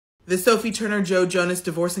The Sophie Turner, Joe Jonas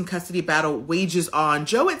divorce and custody battle wages on.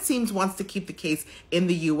 Joe, it seems, wants to keep the case in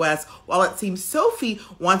the U.S., while it seems Sophie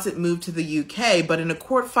wants it moved to the U.K. But in a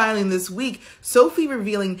court filing this week, Sophie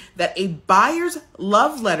revealing that a buyer's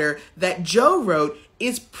love letter that Joe wrote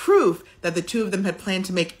is proof that the two of them had planned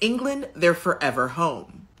to make England their forever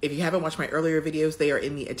home. If you haven't watched my earlier videos, they are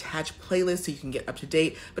in the attached playlist so you can get up to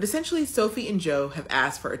date. But essentially, Sophie and Joe have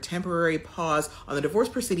asked for a temporary pause on the divorce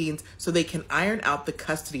proceedings so they can iron out the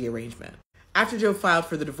custody arrangement. After Joe filed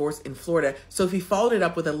for the divorce in Florida, Sophie followed it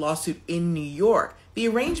up with a lawsuit in New York. The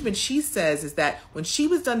arrangement, she says, is that when she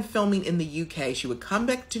was done filming in the UK, she would come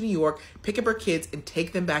back to New York, pick up her kids, and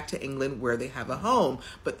take them back to England where they have a home.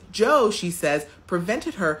 But Joe, she says,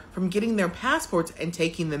 prevented her from getting their passports and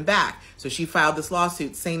taking them back. So she filed this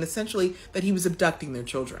lawsuit saying essentially that he was abducting their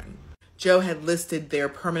children. Joe had listed their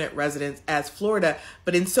permanent residence as Florida,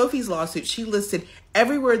 but in Sophie's lawsuit, she listed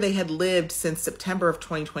everywhere they had lived since September of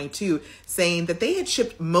 2022, saying that they had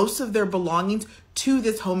shipped most of their belongings to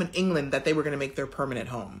this home in England that they were going to make their permanent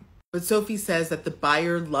home. But Sophie says that the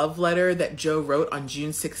buyer love letter that Joe wrote on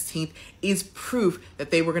June 16th is proof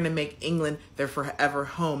that they were going to make England their forever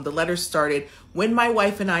home. The letter started, "When my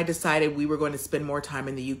wife and I decided we were going to spend more time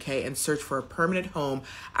in the UK and search for a permanent home,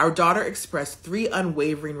 our daughter expressed 3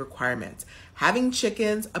 unwavering requirements: having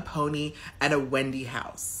chickens, a pony, and a Wendy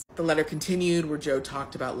house." The letter continued where Joe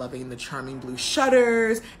talked about loving the charming blue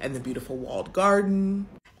shutters and the beautiful walled garden.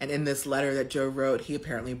 And in this letter that Joe wrote, he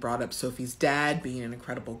apparently brought up Sophie's dad being an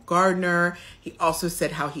incredible gardener. He also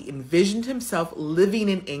said how he envisioned himself living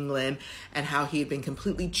in England and how he had been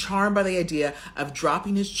completely charmed by the idea of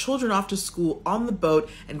dropping his children off to school on the boat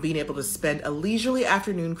and being able to spend a leisurely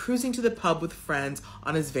afternoon cruising to the pub with friends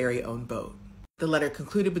on his very own boat. The letter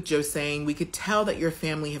concluded with Joe saying, "We could tell that your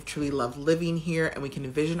family have truly loved living here, and we can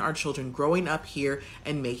envision our children growing up here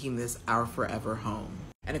and making this our forever home."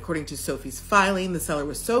 And according to Sophie's filing, the seller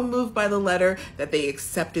was so moved by the letter that they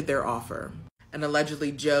accepted their offer. And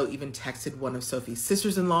allegedly, Joe even texted one of Sophie's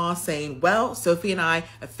sisters-in-law saying, "Well, Sophie and I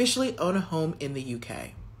officially own a home in the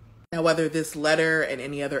UK." Now, whether this letter and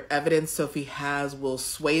any other evidence Sophie has will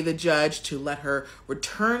sway the judge to let her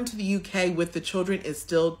return to the UK with the children is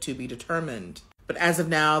still to be determined. But as of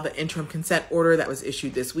now, the interim consent order that was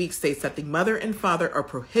issued this week states that the mother and father are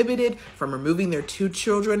prohibited from removing their 2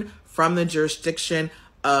 children from the jurisdiction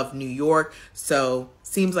of New York. So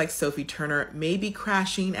seems like Sophie Turner may be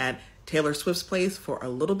crashing at Taylor Swift's place for a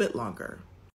little bit longer.